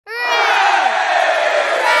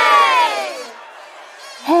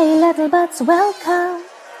little buds, welcome.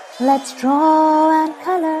 Let's draw and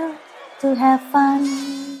color to have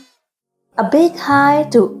fun. A big hi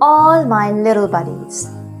to all my little buddies.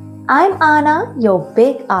 I'm Anna, your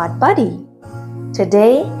big art buddy.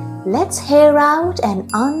 Today, let's hear out an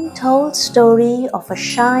untold story of a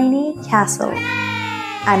shiny castle.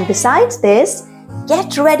 And besides this,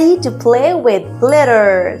 get ready to play with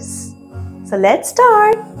glitters. So let's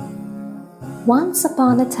start. Once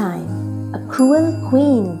upon a time, a cruel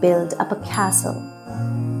queen built up a castle.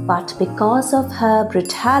 But because of her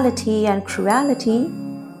brutality and cruelty,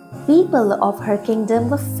 people of her kingdom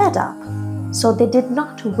were fed up, so they did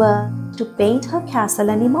not work to paint her castle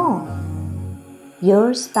anymore.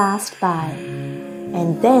 Years passed by,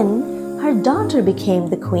 and then her daughter became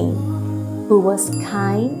the queen, who was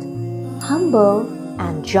kind, humble,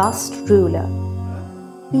 and just ruler.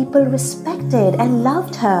 People respected and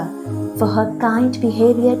loved her for her kind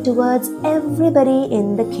behavior towards everybody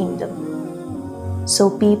in the kingdom. So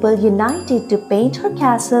people united to paint her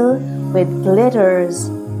castle with glitters,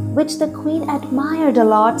 which the queen admired a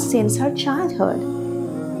lot since her childhood.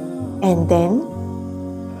 And then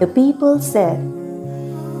the people said,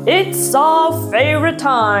 "It's our favorite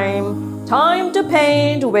time! Time to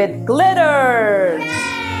paint with glitters!"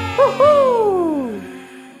 Woohoo!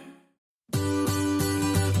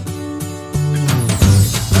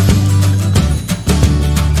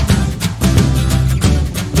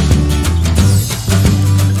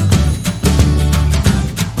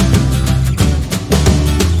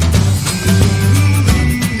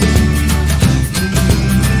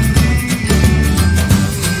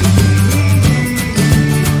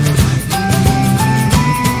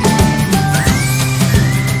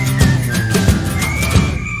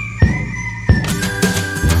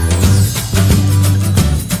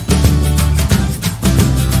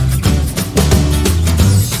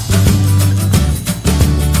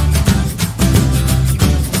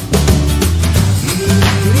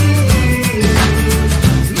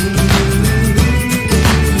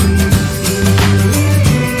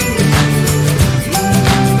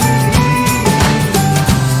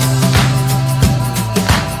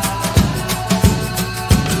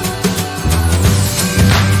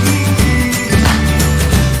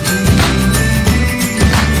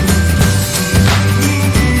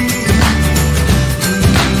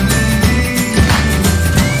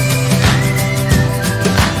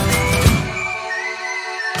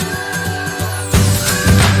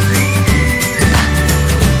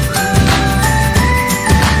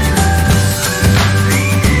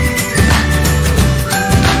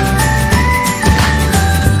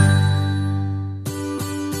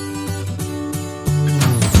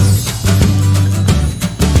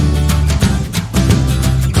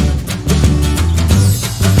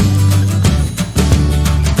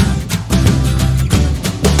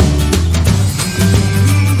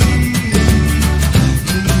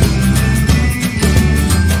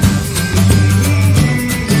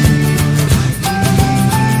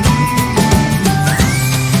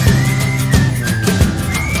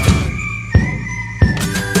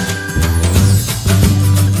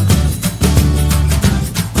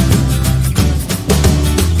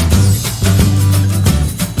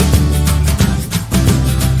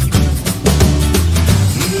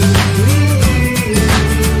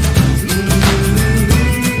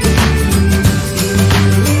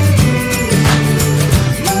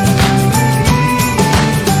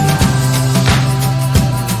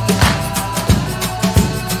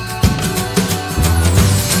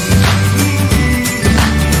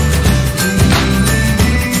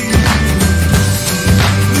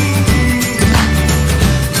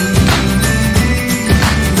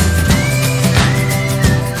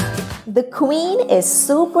 The queen is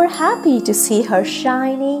super happy to see her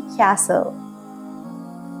shiny castle.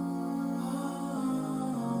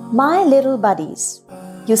 My little buddies,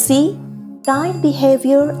 you see, kind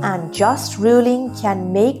behavior and just ruling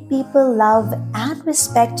can make people love and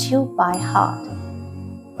respect you by heart.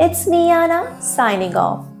 It's me, Anna, signing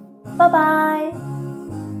off. Bye-bye.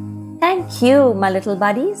 Thank you, my little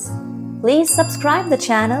buddies. Please subscribe the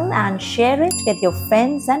channel and share it with your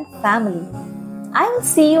friends and family. I will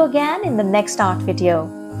see you again in the next art video.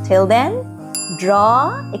 Till then,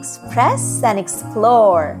 draw, express, and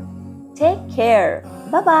explore. Take care.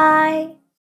 Bye-bye.